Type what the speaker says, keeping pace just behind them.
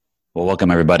Well,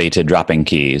 welcome everybody to Dropping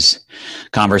Keys,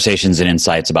 conversations and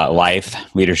insights about life,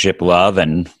 leadership, love,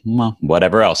 and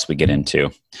whatever else we get into.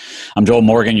 I'm Joel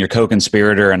Morgan, your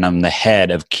co-conspirator, and I'm the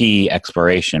head of Key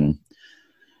Exploration.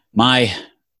 My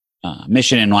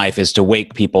mission in life is to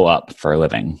wake people up for a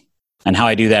living. And how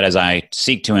I do that is I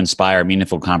seek to inspire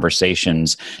meaningful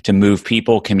conversations to move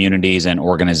people, communities, and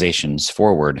organizations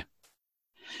forward.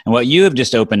 And what you have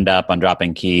just opened up on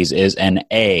Dropping Keys is an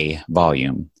A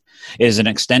volume. It is an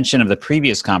extension of the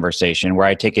previous conversation where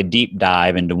I take a deep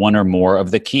dive into one or more of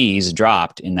the keys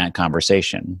dropped in that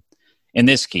conversation. In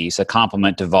this case, a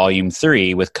complement to Volume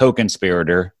 3 with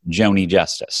co-conspirator Joni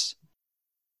Justice.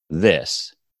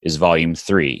 This is Volume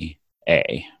 3A.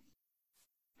 But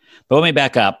let me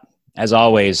back up. As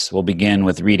always, we'll begin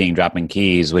with reading Dropping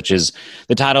Keys, which is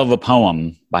the title of a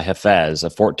poem by Hafez, a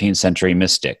 14th century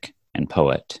mystic and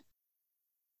poet.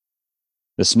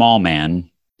 The small man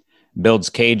builds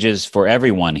cages for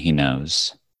everyone he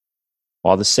knows,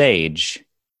 while the sage,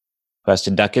 who has to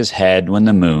duck his head when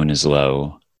the moon is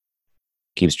low,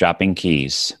 keeps dropping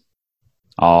keys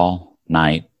all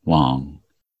night long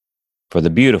for the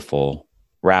beautiful,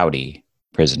 rowdy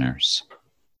prisoners.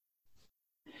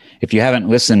 If you haven't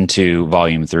listened to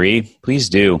Volume 3, please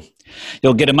do.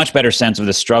 You'll get a much better sense of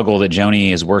the struggle that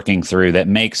Joni is working through that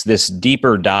makes this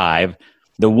deeper dive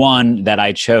the one that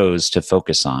I chose to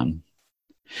focus on.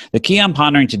 The key I'm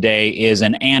pondering today is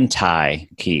an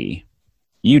anti-key.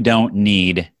 You don't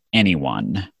need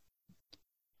anyone.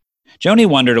 Joni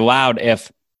wondered aloud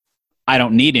if I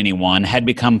don't need anyone had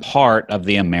become part of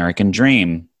the American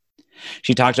dream.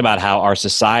 She talked about how our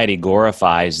society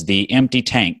glorifies the empty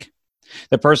tank,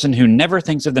 the person who never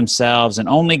thinks of themselves and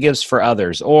only gives for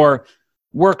others, or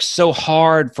works so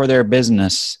hard for their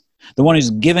business, the one who's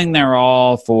giving their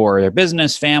all for their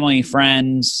business, family,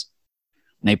 friends.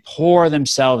 And they pour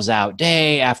themselves out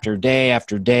day after day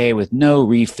after day with no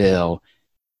refill.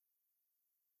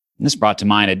 And this brought to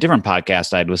mind a different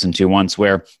podcast I'd listened to once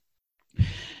where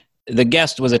the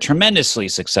guest was a tremendously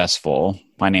successful,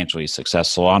 financially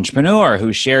successful entrepreneur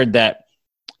who shared that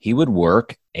he would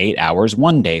work 8 hours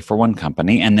one day for one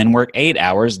company and then work 8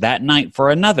 hours that night for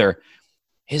another.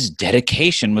 His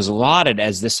dedication was lauded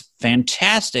as this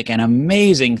fantastic and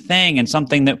amazing thing and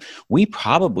something that we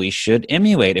probably should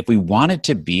emulate if we wanted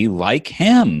to be like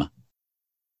him.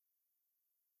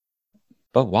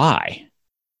 But why?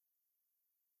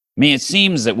 I mean, it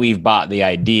seems that we've bought the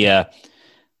idea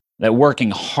that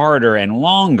working harder and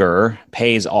longer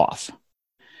pays off.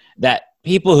 That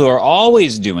people who are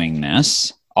always doing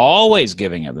this, always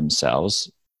giving of themselves,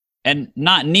 and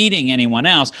not needing anyone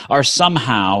else are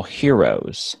somehow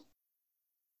heroes.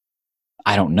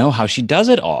 I don't know how she does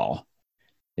it all.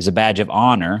 Is a badge of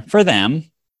honor for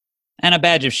them and a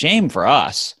badge of shame for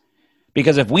us.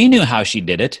 Because if we knew how she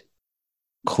did it,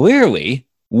 clearly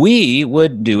we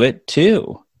would do it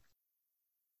too.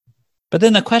 But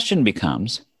then the question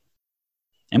becomes,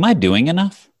 am I doing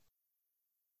enough?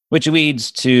 Which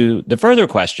leads to the further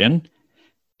question,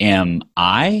 am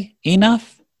I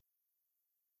enough?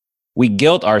 We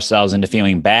guilt ourselves into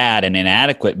feeling bad and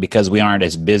inadequate because we aren't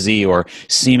as busy or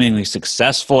seemingly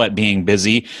successful at being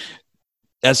busy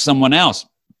as someone else.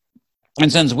 And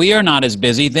since we are not as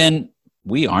busy, then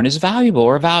we aren't as valuable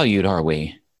or valued, are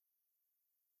we?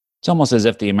 It's almost as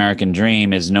if the American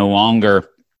dream is no longer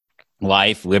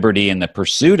life, liberty, and the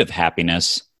pursuit of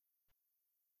happiness,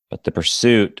 but the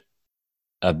pursuit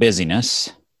of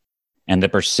busyness and the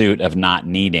pursuit of not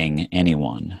needing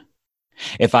anyone.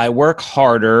 If I work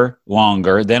harder,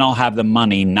 longer, then I'll have the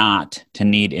money not to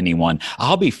need anyone.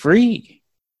 I'll be free.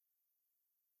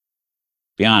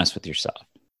 Be honest with yourself.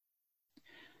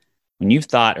 When you've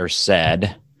thought or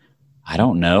said, I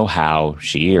don't know how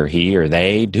she or he or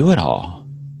they do it all,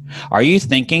 are you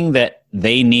thinking that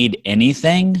they need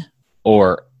anything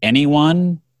or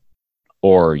anyone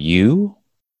or you?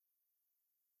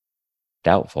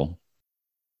 Doubtful.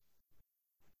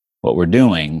 What we're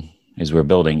doing is we're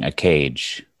building a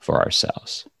cage for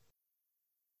ourselves.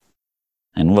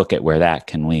 And look at where that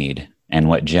can lead and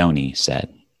what Joni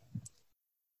said.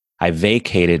 I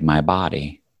vacated my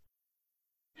body.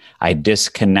 I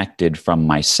disconnected from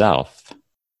myself.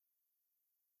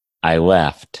 I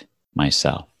left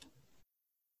myself.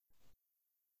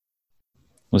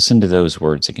 Listen to those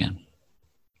words again.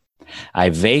 I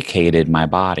vacated my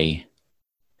body.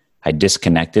 I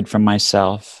disconnected from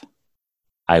myself.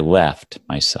 I left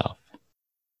myself.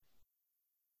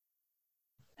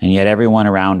 And yet everyone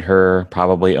around her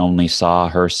probably only saw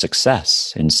her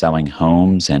success in selling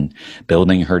homes and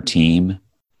building her team,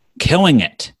 killing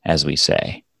it, as we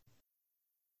say.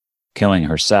 Killing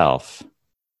herself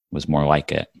was more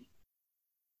like it.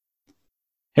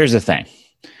 Here's the thing.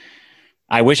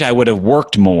 I wish I would have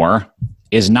worked more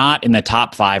is not in the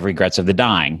top 5 regrets of the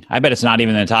dying. I bet it's not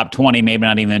even in the top 20, maybe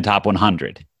not even in the top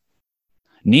 100.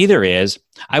 Neither is,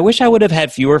 I wish I would have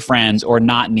had fewer friends or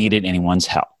not needed anyone's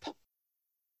help.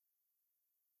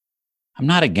 I'm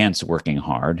not against working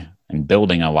hard and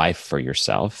building a life for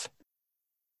yourself.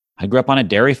 I grew up on a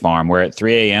dairy farm where at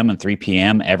 3 a.m. and 3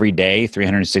 p.m. every day,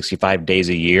 365 days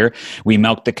a year, we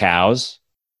milked the cows.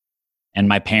 And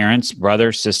my parents,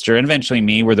 brother, sister, and eventually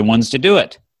me were the ones to do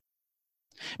it.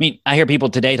 I mean, I hear people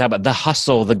today talk about the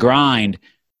hustle, the grind.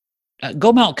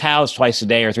 Go milk cows twice a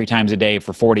day or 3 times a day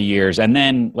for 40 years, and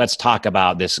then let's talk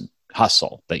about this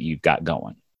hustle that you've got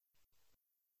going.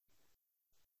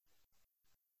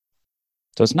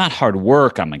 So it's not hard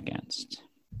work I'm against,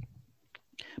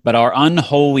 but our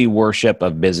unholy worship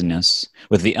of business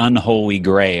with the unholy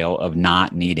grail of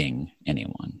not needing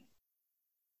anyone.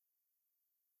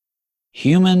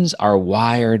 Humans are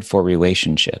wired for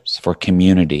relationships, for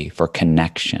community, for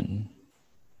connection.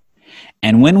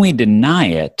 And when we deny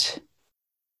it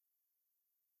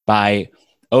by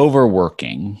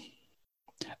overworking,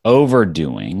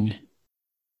 overdoing,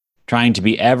 trying to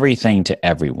be everything to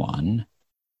everyone,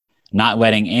 not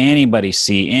letting anybody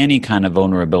see any kind of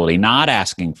vulnerability, not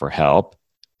asking for help,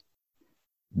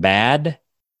 bad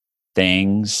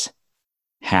things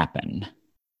happen.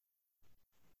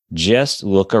 Just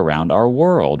look around our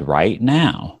world right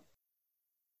now.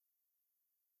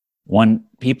 When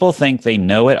people think they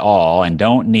know it all and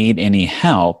don't need any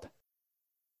help,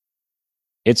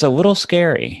 it's a little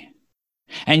scary.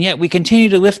 And yet we continue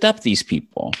to lift up these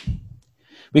people.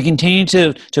 We continue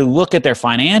to look at their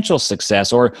financial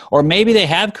success, or maybe they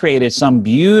have created some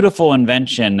beautiful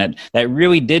invention that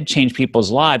really did change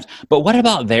people's lives. But what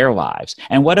about their lives?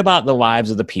 And what about the lives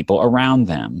of the people around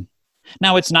them?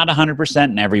 Now, it's not 100%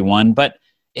 in everyone, but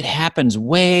it happens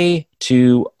way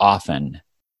too often.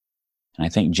 And I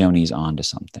think Joni's onto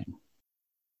something.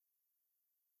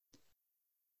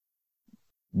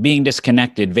 Being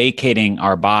disconnected, vacating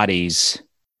our bodies,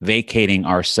 vacating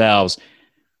ourselves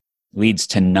leads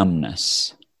to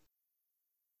numbness.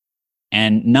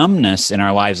 And numbness in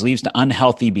our lives leads to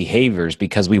unhealthy behaviors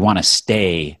because we want to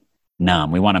stay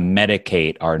numb. We want to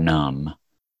medicate our numb.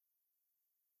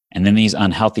 And then these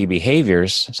unhealthy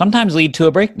behaviors sometimes lead to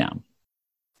a breakdown.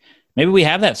 Maybe we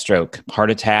have that stroke,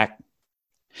 heart attack.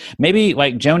 Maybe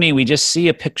like Joni, we just see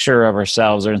a picture of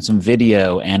ourselves or in some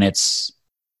video and it's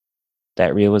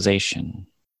that realization.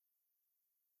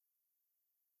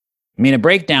 I mean, a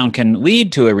breakdown can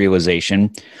lead to a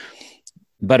realization,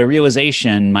 but a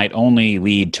realization might only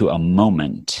lead to a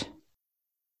moment.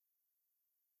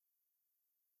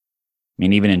 I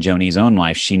mean, even in Joni's own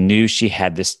life, she knew she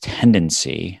had this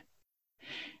tendency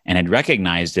and had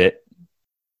recognized it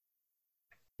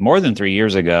more than 3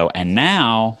 years ago, and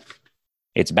now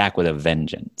it's back with a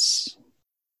vengeance.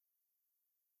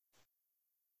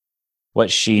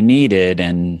 What she needed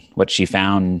and what she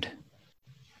found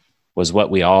was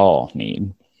what we all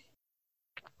need.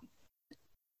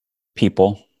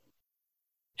 People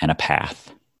and a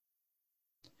path.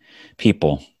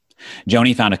 People.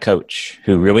 Joni found a coach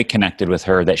who really connected with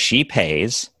her that she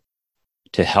pays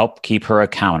to help keep her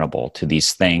accountable to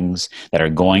these things that are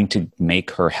going to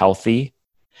make her healthy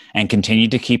and continue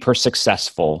to keep her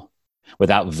successful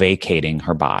without vacating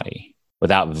her body,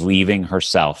 without leaving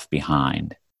herself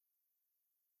behind.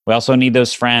 We also need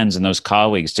those friends and those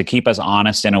colleagues to keep us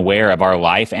honest and aware of our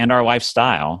life and our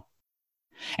lifestyle.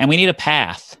 And we need a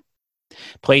path,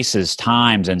 places,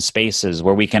 times, and spaces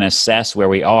where we can assess where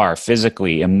we are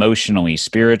physically, emotionally,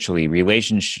 spiritually,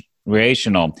 relationally,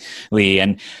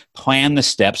 and plan the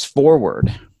steps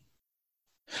forward.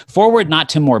 Forward not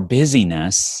to more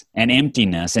busyness and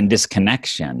emptiness and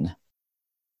disconnection,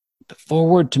 but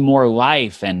forward to more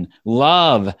life and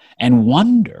love and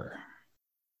wonder.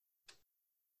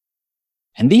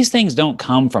 And these things don't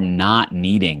come from not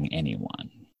needing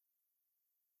anyone.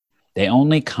 They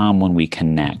only come when we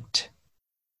connect,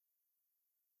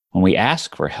 when we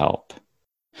ask for help,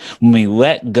 when we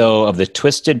let go of the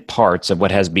twisted parts of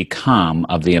what has become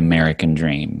of the American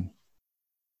dream.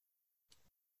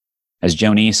 As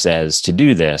Joni says, to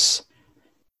do this,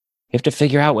 you have to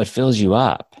figure out what fills you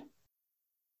up.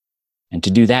 And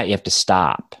to do that, you have to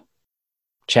stop,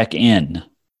 check in.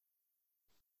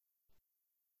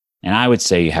 And I would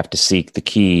say you have to seek the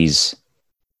keys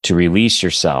to release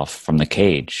yourself from the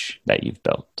cage that you've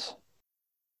built.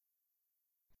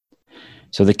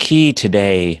 So the key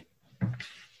today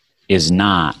is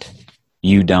not,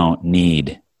 you don't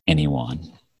need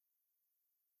anyone.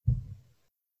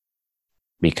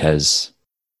 Because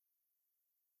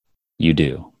you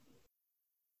do.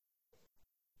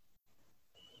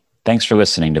 Thanks for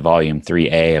listening to Volume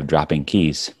 3A of Dropping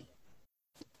Keys.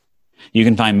 You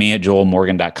can find me at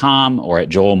joelmorgan.com or at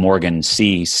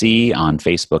joelmorgancc on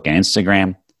Facebook and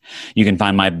Instagram. You can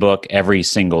find my book Every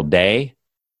Single Day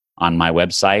on my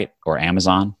website or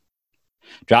Amazon.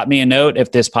 Drop me a note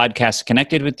if this podcast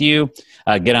connected with you.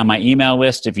 Get on my email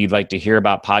list if you'd like to hear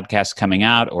about podcasts coming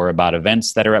out or about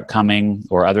events that are upcoming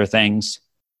or other things.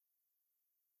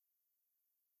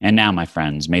 And now, my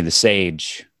friends, may the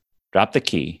sage drop the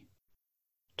key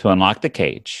to unlock the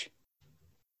cage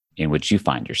in which you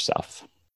find yourself.